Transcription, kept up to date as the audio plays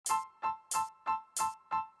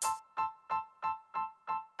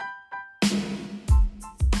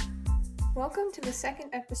Welcome to the second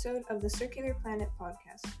episode of the Circular Planet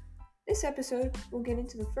podcast. This episode will get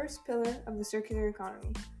into the first pillar of the circular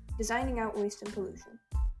economy, designing out waste and pollution.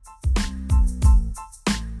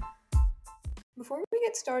 Before we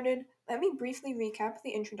get started, let me briefly recap the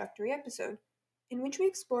introductory episode, in which we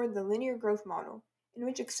explored the linear growth model, in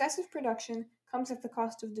which excessive production comes at the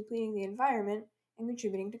cost of depleting the environment and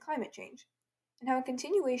contributing to climate change, and how a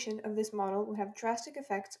continuation of this model will have drastic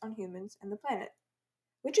effects on humans and the planet,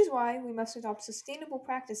 which is why we must adopt sustainable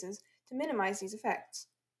practices to minimize these effects.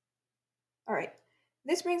 Alright,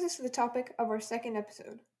 this brings us to the topic of our second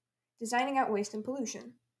episode, designing out waste and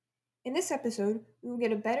pollution. In this episode, we will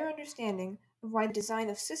get a better understanding of why the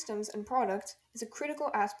design of systems and products is a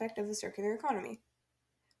critical aspect of the circular economy.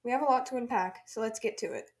 We have a lot to unpack, so let's get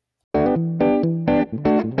to it.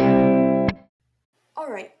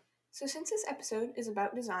 Alright, so since this episode is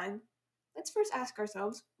about design, let's first ask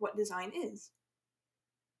ourselves what design is.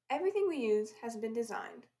 Everything we use has been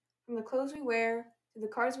designed, from the clothes we wear, to the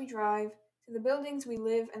cars we drive, to the buildings we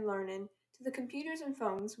live and learn in, to the computers and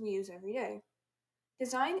phones we use every day.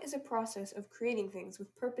 Design is a process of creating things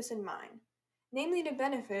with purpose in mind, namely to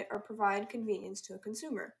benefit or provide convenience to a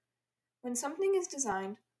consumer. When something is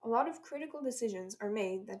designed, a lot of critical decisions are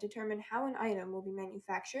made that determine how an item will be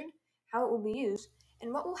manufactured, how it will be used,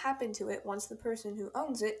 and what will happen to it once the person who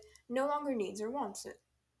owns it no longer needs or wants it.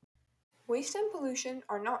 Waste and pollution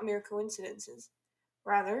are not mere coincidences.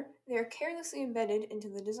 Rather, they are carelessly embedded into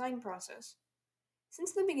the design process.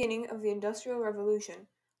 Since the beginning of the Industrial Revolution,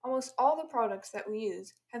 almost all the products that we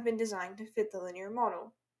use have been designed to fit the linear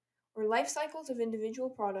model, where life cycles of individual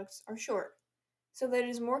products are short, so that it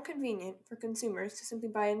is more convenient for consumers to simply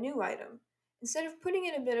buy a new item, instead of putting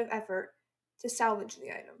in a bit of effort to salvage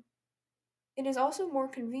the item. It is also more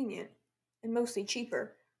convenient, and mostly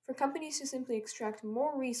cheaper, for companies to simply extract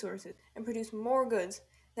more resources and produce more goods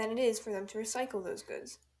than it is for them to recycle those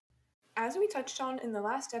goods. As we touched on in the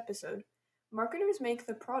last episode, marketers make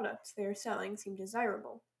the products they are selling seem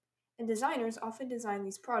desirable, and designers often design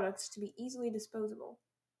these products to be easily disposable.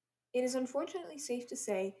 It is unfortunately safe to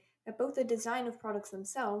say that both the design of products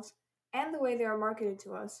themselves and the way they are marketed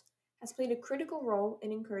to us has played a critical role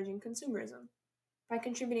in encouraging consumerism, by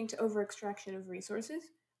contributing to over-extraction of resources,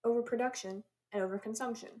 overproduction, and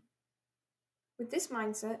overconsumption. With this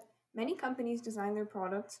mindset, many companies design their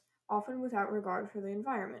products often without regard for the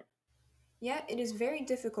environment. Yet it is very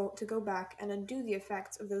difficult to go back and undo the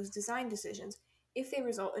effects of those design decisions if they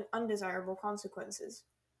result in undesirable consequences.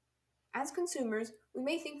 As consumers, we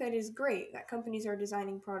may think that it is great that companies are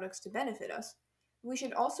designing products to benefit us, but we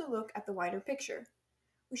should also look at the wider picture.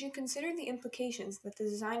 We should consider the implications that the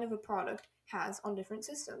design of a product has on different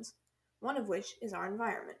systems, one of which is our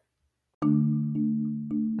environment.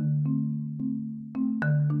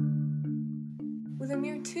 With a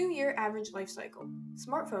mere 2-year average life cycle,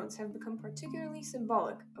 smartphones have become particularly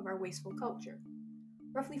symbolic of our wasteful culture.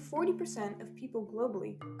 Roughly 40% of people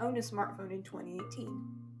globally owned a smartphone in 2018,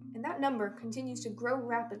 and that number continues to grow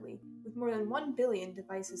rapidly with more than 1 billion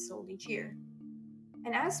devices sold each year.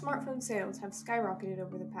 And as smartphone sales have skyrocketed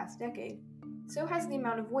over the past decade, so has the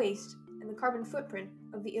amount of waste and the carbon footprint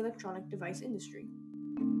of the electronic device industry.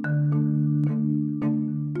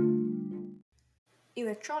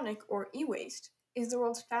 Electronic, or e-waste, is the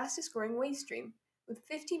world's fastest growing waste stream, with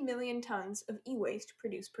 50 million tons of e-waste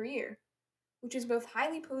produced per year, which is both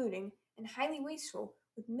highly polluting and highly wasteful,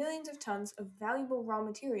 with millions of tons of valuable raw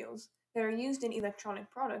materials that are used in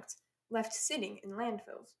electronic products left sitting in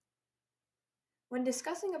landfills. When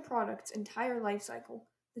discussing a product's entire life cycle,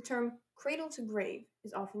 the term cradle to grave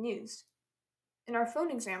is often used. In our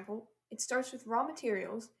phone example, it starts with raw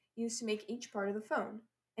materials used to make each part of the phone,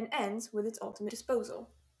 and ends with its ultimate disposal.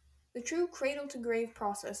 The true cradle-to-grave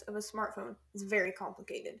process of a smartphone is very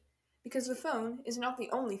complicated, because the phone is not the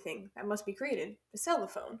only thing that must be created to sell the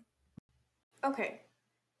phone. Okay,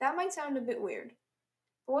 that might sound a bit weird,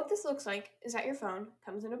 but what this looks like is that your phone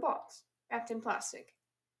comes in a box, wrapped in plastic.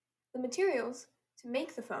 The materials to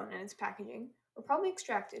make the phone and its packaging were probably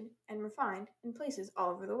extracted and refined in places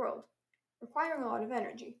all over the world, requiring a lot of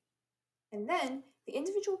energy. And then, the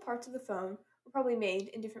individual parts of the phone were probably made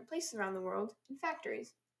in different places around the world in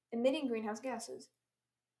factories, emitting greenhouse gases.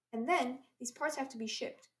 And then, these parts have to be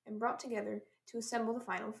shipped and brought together to assemble the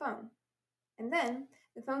final phone. And then,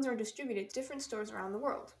 the phones are distributed to different stores around the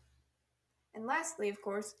world. And lastly, of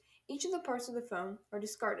course, each of the parts of the phone are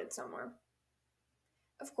discarded somewhere.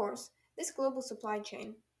 Of course, this global supply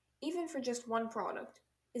chain, even for just one product,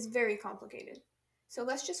 is very complicated. So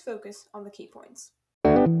let's just focus on the key points. A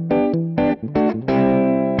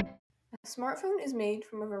smartphone is made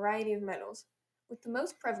from a variety of metals, with the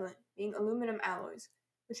most prevalent being aluminum alloys,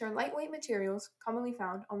 which are lightweight materials commonly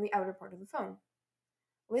found on the outer part of the phone.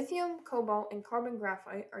 Lithium, cobalt, and carbon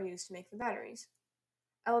graphite are used to make the batteries.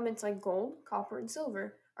 Elements like gold, copper, and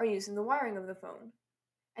silver are used in the wiring of the phone.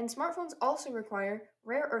 And smartphones also require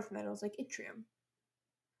rare earth metals like yttrium.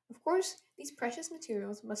 Of course, these precious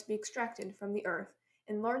materials must be extracted from the earth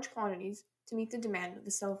in large quantities to meet the demand of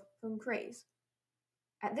the cell phone craze.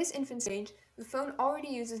 At this infant stage, the phone already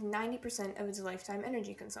uses 90% of its lifetime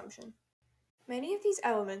energy consumption. Many of these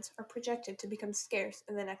elements are projected to become scarce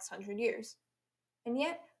in the next 100 years. And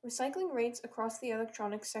yet, recycling rates across the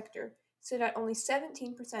electronics sector stood at only 17%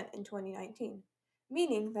 in 2019,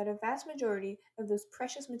 meaning that a vast majority of those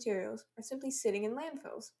precious materials are simply sitting in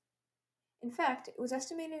landfills. In fact, it was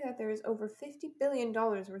estimated that there is over $50 billion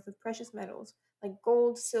worth of precious metals like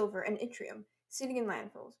gold, silver, and yttrium sitting in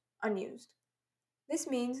landfills, unused. This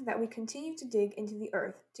means that we continue to dig into the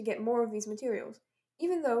earth to get more of these materials,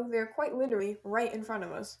 even though they are quite literally right in front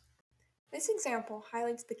of us. This example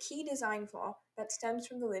highlights the key design flaw that stems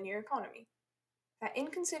from the linear economy, that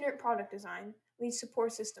inconsiderate product design leads to poor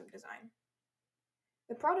system design.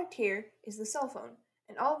 The product here is the cell phone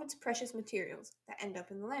and all of its precious materials that end up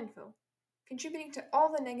in the landfill, contributing to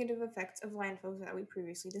all the negative effects of landfills that we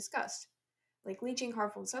previously discussed, like leaching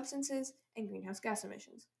harmful substances and greenhouse gas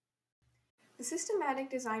emissions. The systematic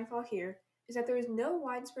design flaw here is that there is no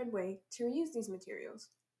widespread way to reuse these materials.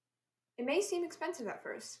 It may seem expensive at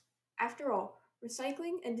first. After all,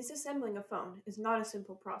 recycling and disassembling a phone is not a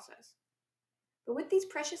simple process. But with these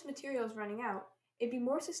precious materials running out, it'd be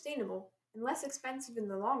more sustainable and less expensive in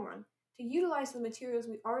the long run to utilize the materials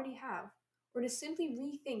we already have, or to simply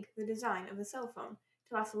rethink the design of the cell phone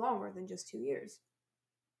to last longer than just 2 years.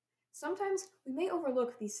 Sometimes we may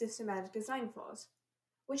overlook these systematic design flaws,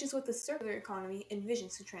 which is what the circular economy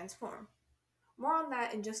envisions to transform. More on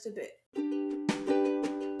that in just a bit.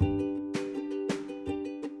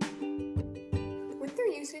 With their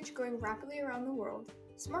usage growing rapidly around the world,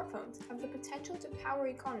 smartphones have the potential to power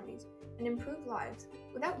economies and improve lives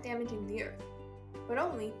without damaging the earth, but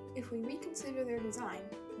only if we reconsider their design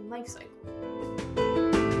and life cycle.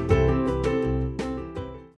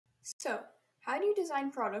 So, how do you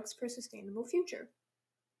design products for a sustainable future?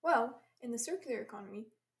 Well, in the circular economy,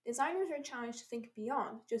 designers are challenged to think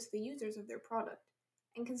beyond just the users of their product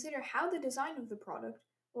and consider how the design of the product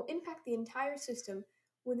will impact the entire system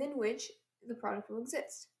within which the product will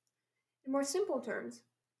exist. In more simple terms,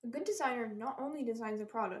 a good designer not only designs a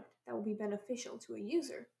product that will be beneficial to a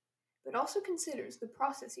user, but also considers the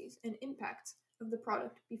processes and impacts of the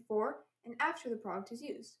product before and after the product is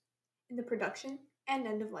used, in the production and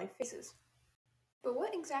end-of-life phases. But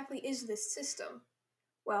what exactly is this system?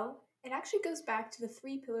 Well, it actually goes back to the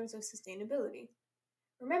 3 pillars of sustainability.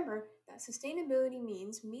 Remember that sustainability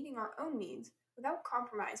means meeting our own needs without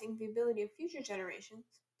compromising the ability of future generations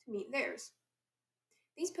to meet theirs.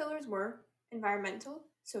 These pillars were environmental,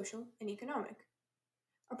 social, and economic.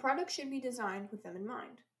 A product should be designed with them in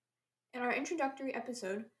mind. In our introductory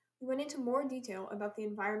episode, we went into more detail about the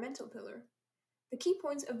environmental pillar. The key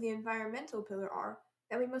points of the environmental pillar are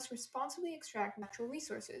that we must responsibly extract natural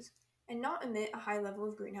resources and not emit a high level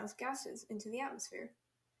of greenhouse gases into the atmosphere,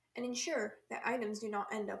 and ensure that items do not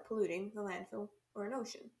end up polluting the landfill or an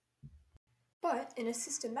ocean. But in a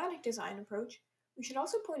systematic design approach, we should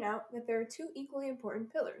also point out that there are 2 equally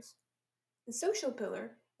important pillars. The social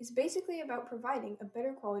pillar is basically about providing a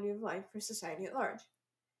better quality of life for society at large.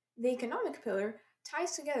 The economic pillar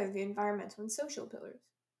ties together the environmental and social pillars.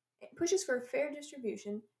 It pushes for a fair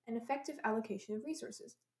distribution and effective allocation of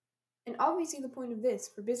resources. And obviously the point of this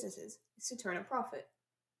for businesses is to turn a profit.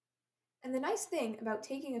 And the nice thing about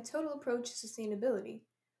taking a total approach to sustainability,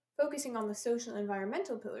 focusing on the social and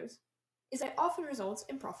environmental pillars, is that it often results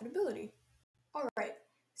in profitability. Alright,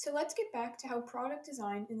 so let's get back to how product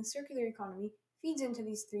design in the circular economy feeds into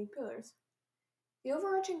these 3 pillars. The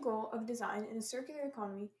overarching goal of design in a circular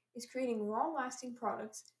economy is creating long-lasting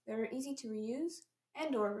products that are easy to reuse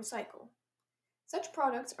and/or recycle. Such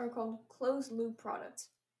products are called closed-loop products,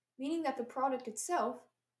 meaning that the product itself,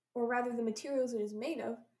 or rather the materials it is made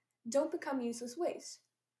of, don't become useless waste,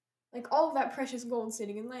 like all of that precious gold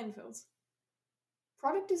sitting in landfills.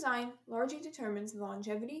 Product design largely determines the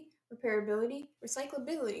longevity, repairability,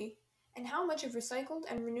 recyclability, and how much of recycled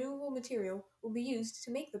and renewable material will be used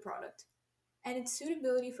to make the product, and its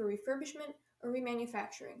suitability for refurbishment or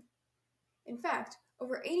remanufacturing. In fact,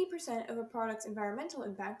 over 80% of a product's environmental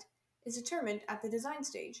impact is determined at the design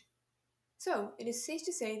stage. So, it is safe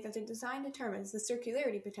to say that the design determines the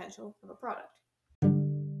circularity potential of a product.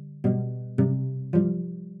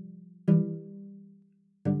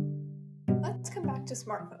 Let's come back to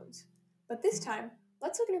smartphones, but this time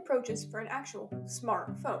Let's look at approaches for an actual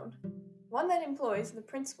smartphone, one that employs the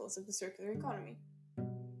principles of the circular economy.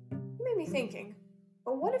 You may be thinking,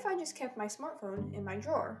 but what if I just kept my smartphone in my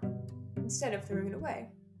drawer instead of throwing it away?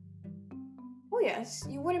 Well, yes,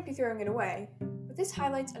 you wouldn't be throwing it away, but this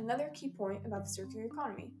highlights another key point about the circular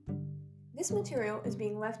economy. This material is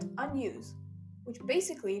being left unused, which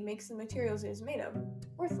basically makes the materials it is made of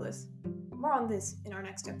worthless. More on this in our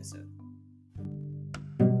next episode.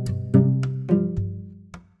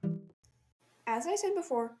 As I said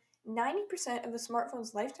before, 90% of a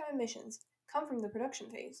smartphone's lifetime emissions come from the production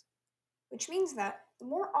phase, which means that the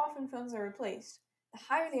more often phones are replaced, the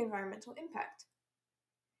higher the environmental impact.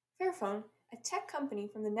 Fairphone, a tech company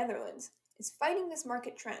from the Netherlands, is fighting this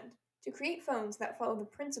market trend to create phones that follow the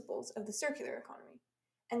principles of the circular economy,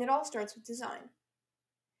 and it all starts with design.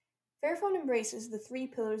 Fairphone embraces the 3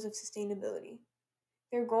 pillars of sustainability.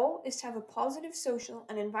 Their goal is to have a positive social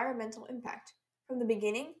and environmental impact from the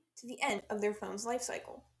beginning to the end of their phone's life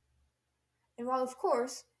cycle. And while, of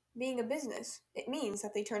course, being a business, it means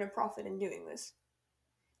that they turn a profit in doing this.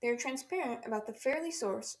 They are transparent about the fairly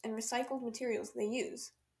sourced and recycled materials they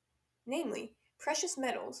use, namely precious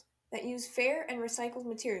metals that use fair and recycled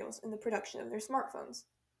materials in the production of their smartphones.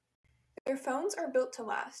 Their phones are built to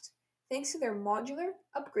last, thanks to their modular,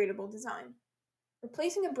 upgradable design.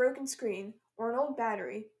 Replacing a broken screen or an old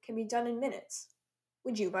battery can be done in minutes.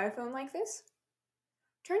 Would you buy a phone like this?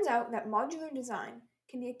 Turns out that modular design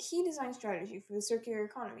can be a key design strategy for the circular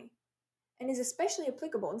economy, and is especially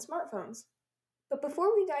applicable in smartphones. But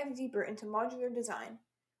before we dive deeper into modular design,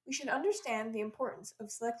 we should understand the importance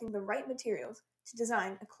of selecting the right materials to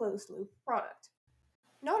design a closed-loop product.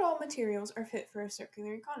 Not all materials are fit for a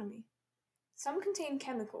circular economy. Some contain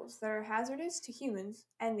chemicals that are hazardous to humans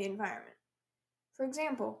and the environment. For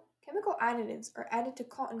example, chemical additives are added to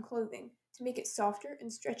cotton clothing to make it softer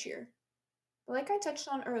and stretchier. But like I touched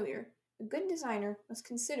on earlier, a good designer must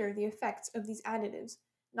consider the effects of these additives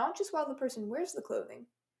not just while the person wears the clothing,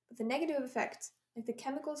 but the negative effects like the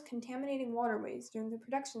chemicals contaminating waterways during the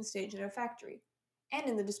production stage at a factory, and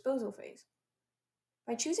in the disposal phase.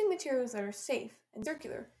 By choosing materials that are safe and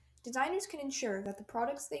circular, designers can ensure that the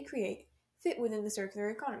products they create fit within the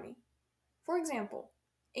circular economy. For example,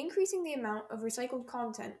 increasing the amount of recycled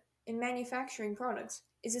content in manufacturing products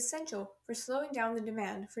is essential for slowing down the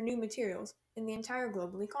demand for new materials in the entire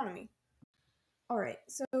global economy. Alright,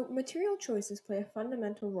 so material choices play a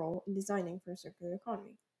fundamental role in designing for a circular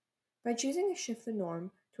economy. By choosing to shift the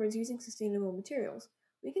norm towards using sustainable materials,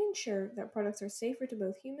 we can ensure that products are safer to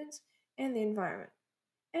both humans and the environment,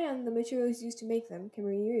 and the materials used to make them can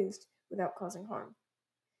be reused without causing harm.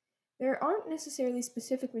 There aren't necessarily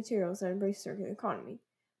specific materials that embrace circular economy,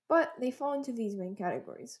 but they fall into these main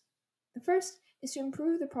categories. The first is to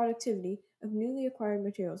improve the productivity of newly acquired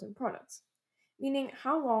materials and products, meaning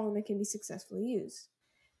how long they can be successfully used.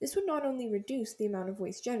 This would not only reduce the amount of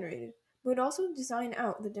waste generated, but would also design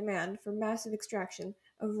out the demand for massive extraction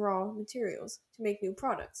of raw materials to make new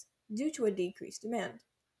products, due to a decreased demand.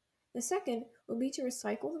 The second would be to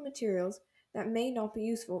recycle the materials that may not be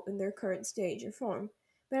useful in their current stage or form,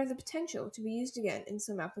 but have the potential to be used again in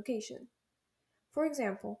some application. For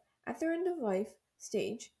example, at their end of life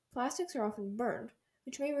stage, plastics are often burned,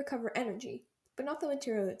 which may recover energy, but not the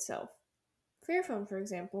material itself. Fairphone, for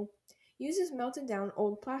example, uses melted down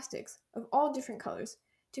old plastics of all different colors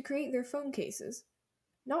to create their phone cases.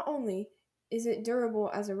 Not only is it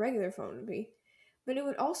durable as a regular phone would be, but it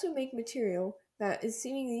would also make material that is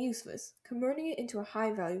seemingly useless, converting it into a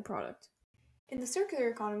high-value product. In the circular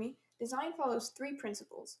economy, design follows 3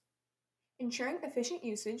 principles: ensuring efficient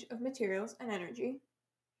usage of materials and energy,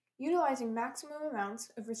 utilizing maximum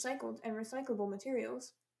amounts of recycled and recyclable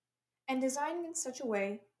materials, and designing in such a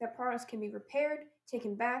way that products can be repaired,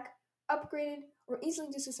 taken back, upgraded, or easily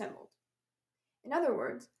disassembled. In other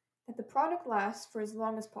words, that the product lasts for as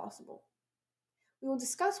long as possible. We will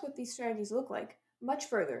discuss what these strategies look like much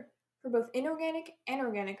further for both inorganic and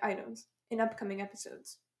organic items in upcoming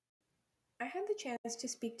episodes. I had the chance to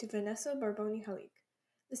speak to Vanessa Barboni Halik,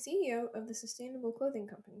 the CEO of the sustainable clothing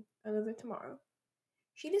company I Live It Tomorrow.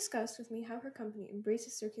 She discussed with me how her company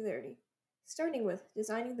embraces circularity, starting with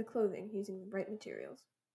designing the clothing using the right materials.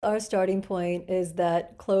 Our starting point is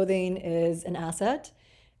that clothing is an asset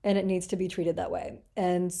and it needs to be treated that way.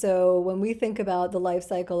 And so when we think about the life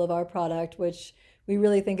cycle of our product, which we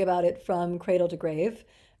really think about it from cradle to grave,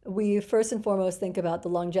 we first and foremost think about the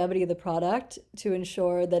longevity of the product to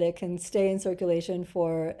ensure that it can stay in circulation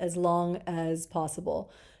for as long as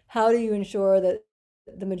possible. How do you ensure that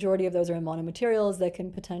the majority of those are in monomaterials that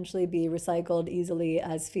can potentially be recycled easily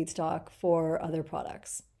as feedstock for other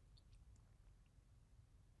products?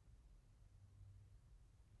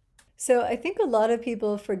 So I think a lot of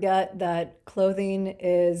people forget that clothing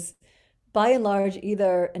is by and large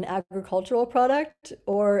either an agricultural product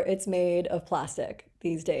or it's made of plastic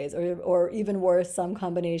these days, or even worse, some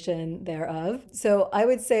combination thereof. So I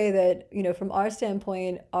would say that, from our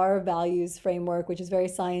standpoint, our values framework, which is very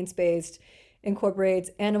science-based, incorporates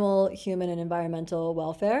animal, human, and environmental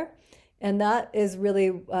welfare. And that is really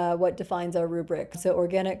what defines our rubric. So,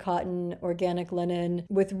 organic cotton, organic linen,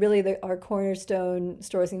 with really our cornerstone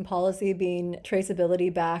sourcing policy being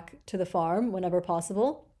traceability back to the farm whenever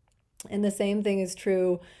possible. And the same thing is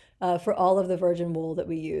true for all of the virgin wool that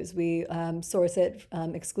we use. We source it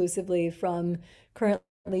exclusively from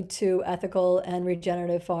currently two ethical and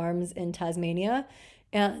regenerative farms in Tasmania.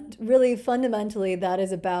 And really, fundamentally, that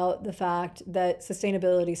is about the fact that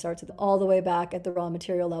sustainability starts all the way back at the raw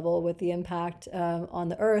material level with the impact on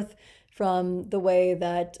the earth from the way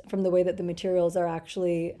that the materials are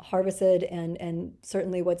actually harvested and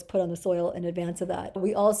certainly what's put on the soil in advance of that.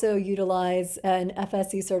 We also utilize an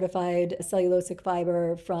FSC certified cellulosic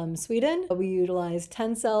fiber from Sweden. We utilize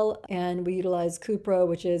Tencel and we utilize Cupro,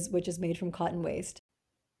 which is made from cotton waste.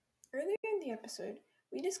 Earlier in the episode,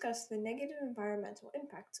 we discussed the negative environmental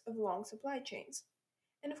impacts of long supply chains.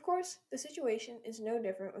 And of course, the situation is no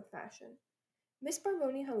different with fashion. Miss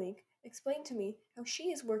Barboni Halik explained to me how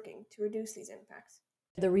she is working to reduce these impacts.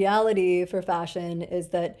 The reality for fashion is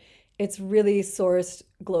that it's really sourced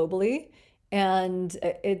globally, and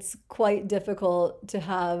it's quite difficult to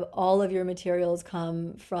have all of your materials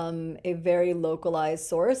come from a very localized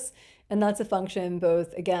source. And that's a function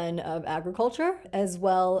both, again, of agriculture as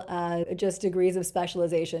well as just degrees of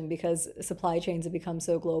specialization because supply chains have become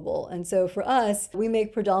so global. And so for us, we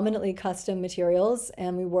make predominantly custom materials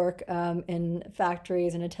and we work in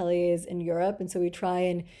factories and ateliers in Europe. And so we try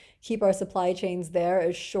and keep our supply chains there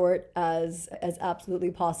as short as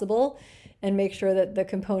absolutely possible and make sure that the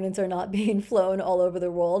components are not being flown all over the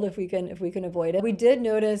world if we can avoid it. We did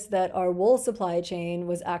notice that our wool supply chain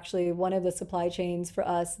was actually one of the supply chains for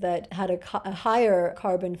us that had a higher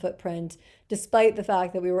carbon footprint despite the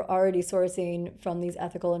fact that we were already sourcing from these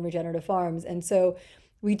ethical and regenerative farms. And so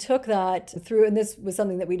we took that through, and this was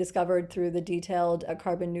something that we discovered through the detailed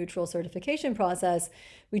carbon neutral certification process.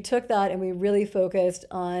 We took that and we really focused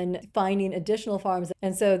on finding additional farms.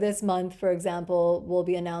 And so this month, for example, we'll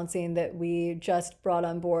be announcing that we just brought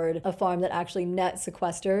on board a farm that actually net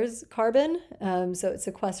sequesters carbon. So it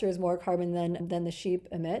sequesters more carbon than the sheep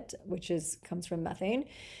emit, which comes from methane.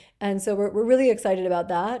 And so we're really excited about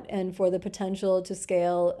that and for the potential to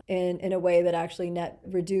scale in a way that actually net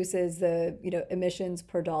reduces the emissions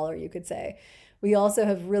per dollar, you could say. We also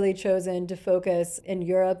have really chosen to focus in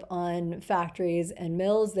Europe on factories and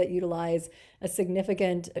mills that utilize a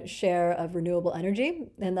significant share of renewable energy.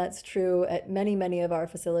 And that's true at many, many of our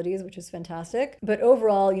facilities, which is fantastic. But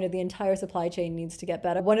overall, the entire supply chain needs to get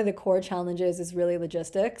better. One of the core challenges is really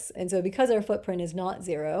logistics. And so because our footprint is not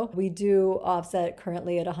zero, we do offset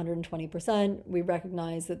currently at 120%. We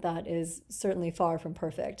recognize that that is certainly far from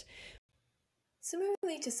perfect.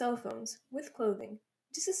 Similarly to cell phones, with clothing,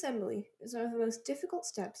 disassembly is one of the most difficult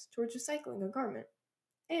steps towards recycling a garment,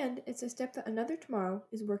 and it's a step that Another Tomorrow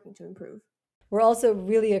is working to improve. We're also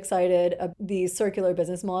really excited about these circular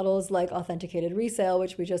business models like authenticated resale,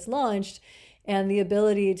 which we just launched, and the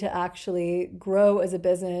ability to actually grow as a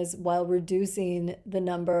business while reducing the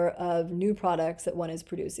number of new products that one is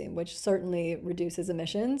producing, which certainly reduces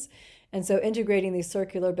emissions. And so integrating these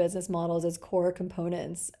circular business models as core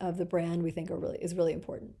components of the brand we think is really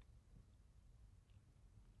important.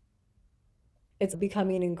 It's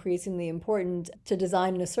becoming increasingly important to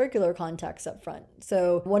design in a circular context up front.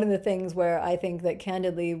 So one of the things where I think that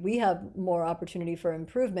candidly we have more opportunity for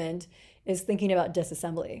improvement is thinking about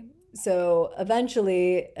disassembly. So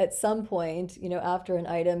eventually, at some point, after an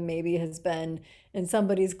item maybe has been in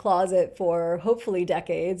somebody's closet for hopefully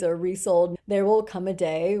decades or resold, there will come a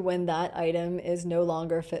day when that item is no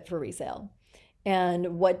longer fit for resale.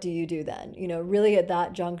 And what do you do then? Really at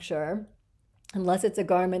that juncture, unless it's a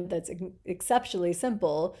garment that's exceptionally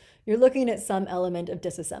simple, you're looking at some element of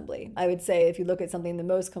disassembly. I would say if you look at something the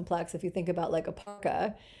most complex, if you think about like a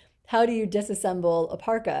parka, how do you disassemble a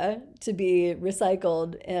parka to be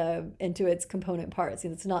recycled into its component parts?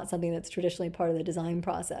 It's not something that's traditionally part of the design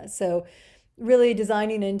process. So really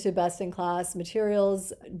designing into best-in-class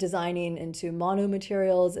materials, designing into mono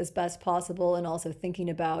materials as best possible, and also thinking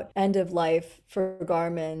about end of life for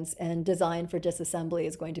garments and design for disassembly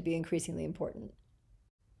is going to be increasingly important.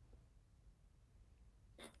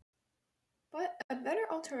 But a better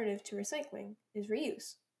alternative to recycling is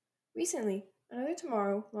reuse. Recently, Another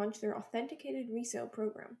Tomorrow launched their authenticated resale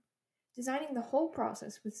program. designing the whole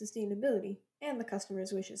process with sustainability and the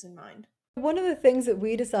customer's wishes in mind. One of the things that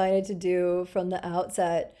we decided to do from the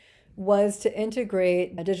outset was to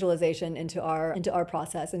integrate digitalization into our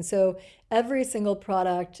process. And so every single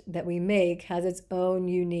product that we make has its own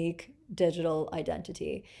unique digital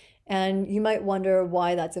identity. And you might wonder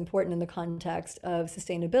why that's important in the context of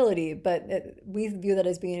sustainability, but we view that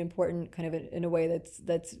as being important kind of in a way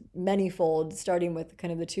that's manyfold, starting with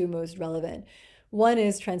kind of the two most relevant. One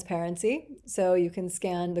is transparency. So you can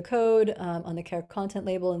scan the code on the care content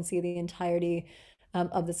label and see the entirety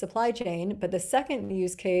of the supply chain. But the second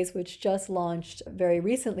use case, which just launched very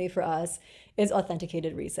recently for us, is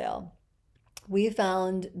authenticated resale. We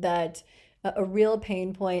found that a real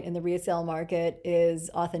pain point in the resale market is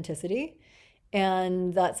authenticity.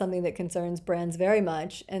 And that's something that concerns brands very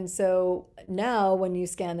much. And so now, when you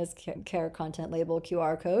scan this care content label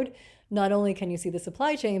QR code, not only can you see the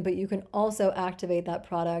supply chain, but you can also activate that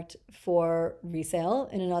product for resale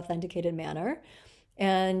in an authenticated manner.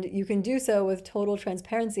 And you can do so with total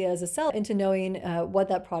transparency as a seller into knowing what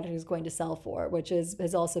that product is going to sell for, which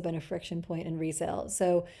has also been a friction point in resale.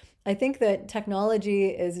 So I think that technology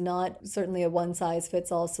is not certainly a one size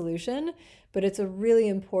fits all solution, but it's a really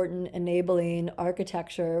important enabling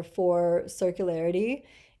architecture for circularity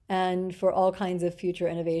and for all kinds of future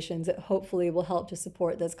innovations that hopefully will help to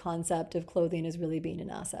support this concept of clothing as really being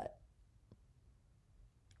an asset.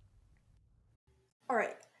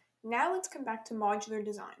 Alright, now let's come back to modular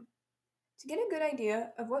design. To get a good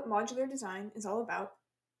idea of what modular design is all about,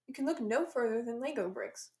 you can look no further than Lego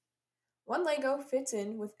bricks. One Lego fits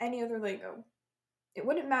in with any other Lego. It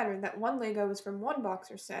wouldn't matter that one Lego is from one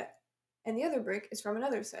box or set, and the other brick is from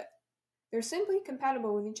another set. They're simply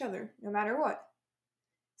compatible with each other, no matter what.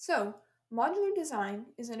 So, modular design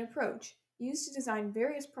is an approach used to design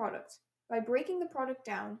various products by breaking the product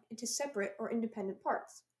down into separate or independent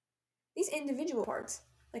parts. These individual parts,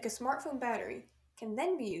 like a smartphone battery, can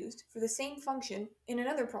then be used for the same function in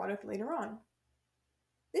another product later on.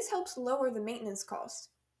 This helps lower the maintenance cost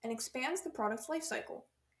and expands the product's life cycle,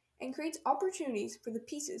 and creates opportunities for the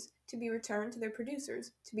pieces to be returned to their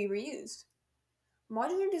producers to be reused.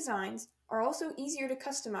 Modular designs are also easier to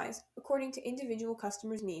customize according to individual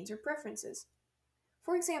customers' needs or preferences.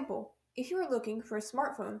 For example, if you are looking for a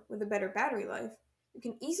smartphone with a better battery life, you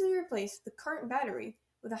can easily replace the current battery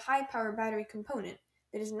with a high power battery component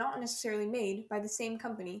that is not necessarily made by the same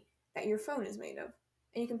company that your phone is made of,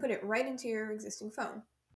 and you can put it right into your existing phone.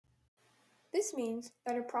 This means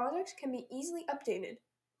that a product can be easily updated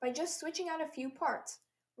by just switching out a few parts,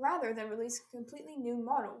 rather than release a completely new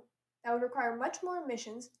model that would require much more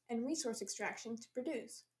emissions and resource extraction to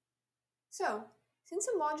produce. So, since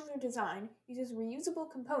a modular design uses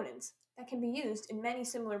reusable components that can be used in many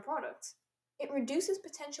similar products, it reduces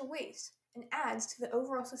potential waste and adds to the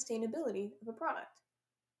overall sustainability of a product.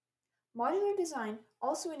 Modular design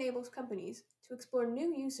also enables companies to explore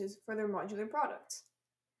new uses for their modular products.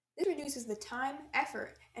 This reduces the time,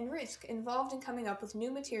 effort, and risk involved in coming up with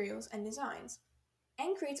new materials and designs,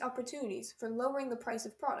 and creates opportunities for lowering the price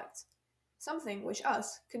of products, something which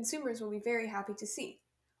us, consumers, will be very happy to see,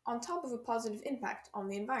 on top of a positive impact on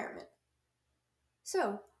the environment.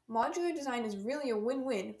 So, modular design is really a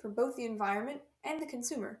win-win for both the environment and the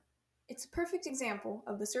consumer. It's a perfect example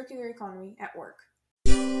of the circular economy at work.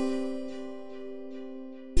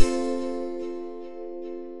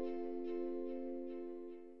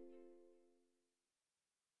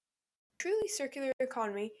 Truly circular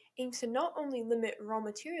economy aims to not only limit raw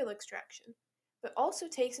material extraction, but also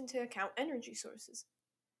takes into account energy sources.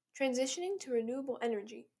 Transitioning to renewable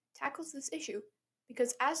energy tackles this issue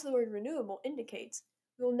because, as the word renewable indicates,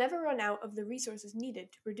 we will never run out of the resources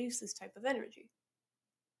needed to produce this type of energy.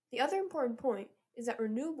 The other important point is that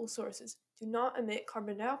renewable sources do not emit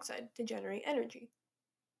carbon dioxide to generate energy.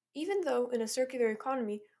 Even though in a circular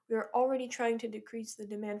economy we are already trying to decrease the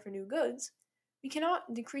demand for new goods, we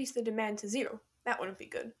cannot decrease the demand to zero. That wouldn't be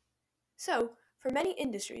good. So, for many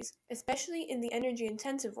industries, especially in the energy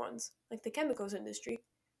intensive ones, like the chemicals industry,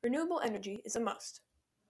 renewable energy is a must.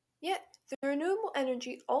 Yet, the renewable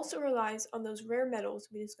energy also relies on those rare metals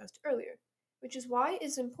we discussed earlier, which is why it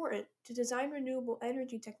is important to design renewable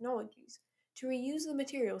energy technologies to reuse the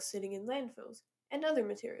materials sitting in landfills and other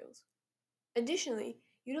materials. Additionally,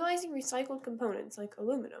 utilizing recycled components like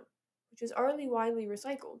aluminum, which is already widely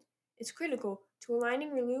recycled, is critical to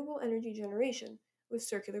aligning renewable energy generation with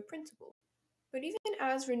circular principles. But even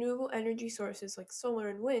as renewable energy sources like solar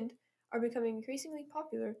and wind are becoming increasingly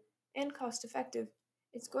popular and cost effective,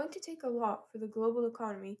 it's going to take a lot for the global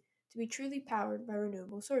economy to be truly powered by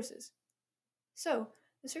renewable sources. So,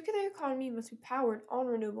 the circular economy must be powered on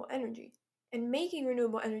renewable energy, and making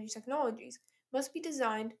renewable energy technologies must be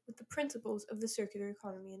designed with the principles of the circular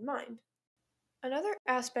economy in mind. Another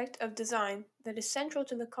aspect of design that is central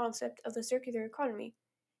to the concept of the circular economy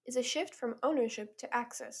is a shift from ownership to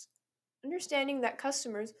access, understanding that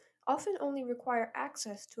customers often only require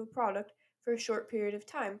access to a product for a short period of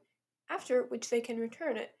time, after which they can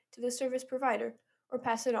return it to the service provider or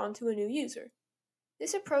pass it on to a new user.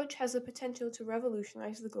 This approach has the potential to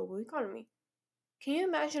revolutionize the global economy. Can you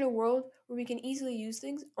imagine a world where we can easily use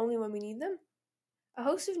things only when we need them? A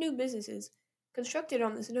host of new businesses, constructed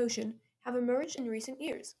on this notion, have emerged in recent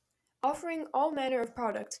years, offering all manner of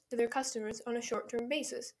products to their customers on a short-term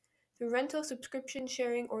basis, through rental, subscription,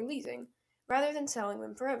 sharing, or leasing, rather than selling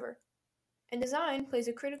them forever. And design plays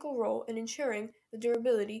a critical role in ensuring the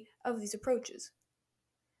durability of these approaches.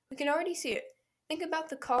 We can already see it. Think about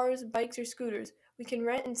the cars, bikes, or scooters we can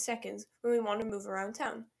rent in seconds when we want to move around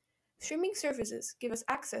town. Streaming services give us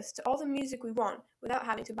access to all the music we want without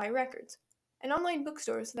having to buy records, and online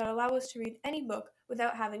bookstores that allow us to read any book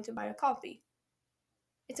without having to buy a copy.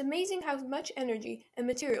 It's amazing how much energy and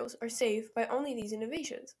materials are saved by only these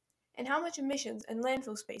innovations, and how much emissions and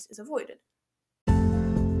landfill space is avoided.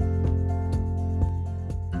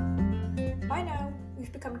 By now,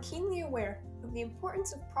 we've become keenly aware of the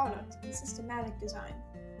importance of product and systematic design,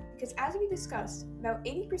 because as we discussed, about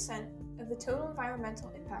 80% of the total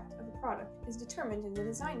environmental impact of a product is determined in the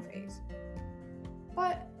design phase.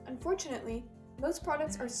 But, unfortunately, most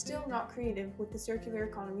products are still not created with the circular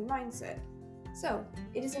economy mindset. So,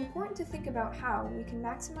 it is important to think about how we can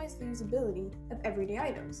maximize the usability of everyday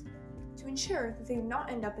items, to ensure that they do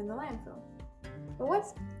not end up in the landfill. But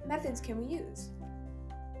what methods can we use?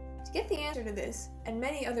 To get the answer to this, and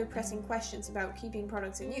many other pressing questions about keeping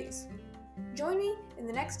products in use, join me in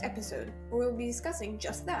the next episode where we'll be discussing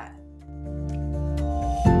just that.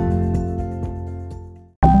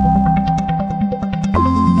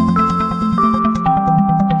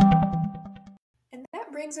 And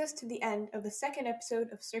that brings us to the end of the second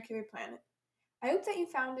episode of Circular Planet. I hope that you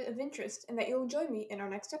found it of interest and that you'll join me in our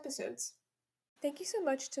next episodes. Thank you so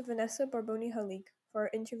much to Vanessa Barboni-Halik for our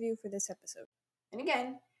interview for this episode. And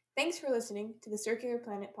again, thanks for listening to the Circular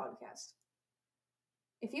Planet podcast.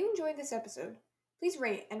 If you enjoyed this episode, please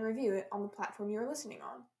rate and review it on the platform you are listening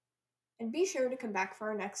on. And be sure to come back for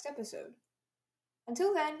our next episode.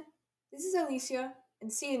 Until then, this is Alicia,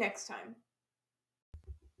 and see you next time.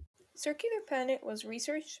 Circular Planet was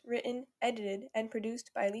researched, written, edited, and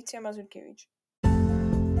produced by Alicia Mazurkiewicz.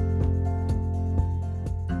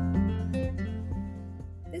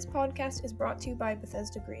 This podcast is brought to you by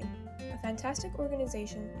Bethesda Green, a fantastic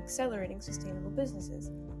organization accelerating sustainable businesses.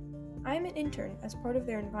 I am an intern as part of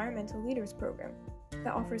their Environmental Leaders program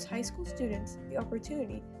that offers high school students the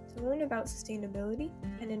opportunity to learn about sustainability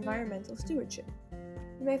and environmental stewardship.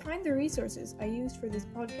 You may find the resources I used for this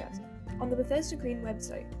podcast on the Bethesda Green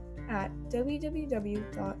website at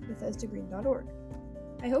www.bethesdagreen.org.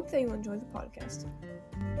 I hope that you'll enjoy the podcast.